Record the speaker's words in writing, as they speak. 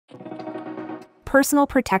Personal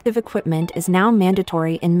protective equipment is now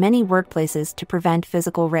mandatory in many workplaces to prevent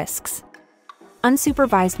physical risks.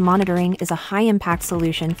 Unsupervised monitoring is a high-impact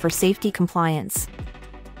solution for safety compliance.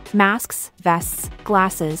 Masks, vests,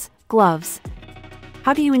 glasses, gloves.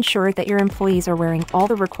 How do you ensure that your employees are wearing all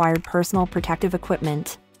the required personal protective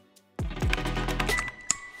equipment?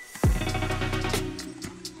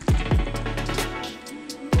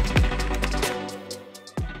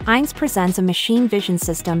 Eines presents a machine vision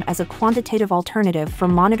system as a quantitative alternative for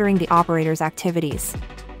monitoring the operator's activities.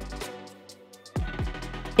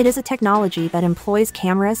 It is a technology that employs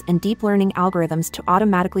cameras and deep learning algorithms to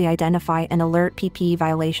automatically identify and alert PPE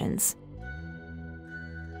violations.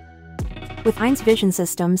 With Eines Vision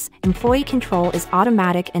Systems, employee control is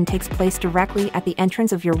automatic and takes place directly at the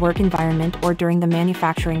entrance of your work environment or during the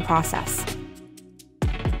manufacturing process.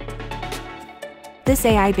 This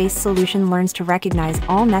AI-based solution learns to recognize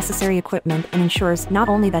all necessary equipment and ensures not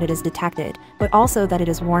only that it is detected, but also that it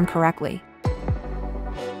is worn correctly.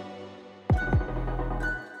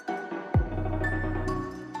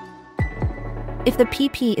 If the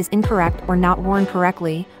PP is incorrect or not worn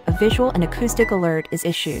correctly, a visual and acoustic alert is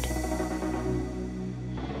issued.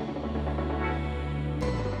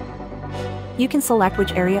 You can select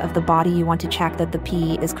which area of the body you want to check that the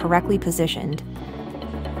PE is correctly positioned.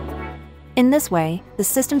 In this way, the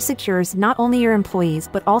system secures not only your employees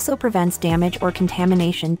but also prevents damage or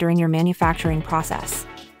contamination during your manufacturing process.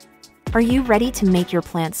 Are you ready to make your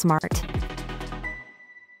plant smart?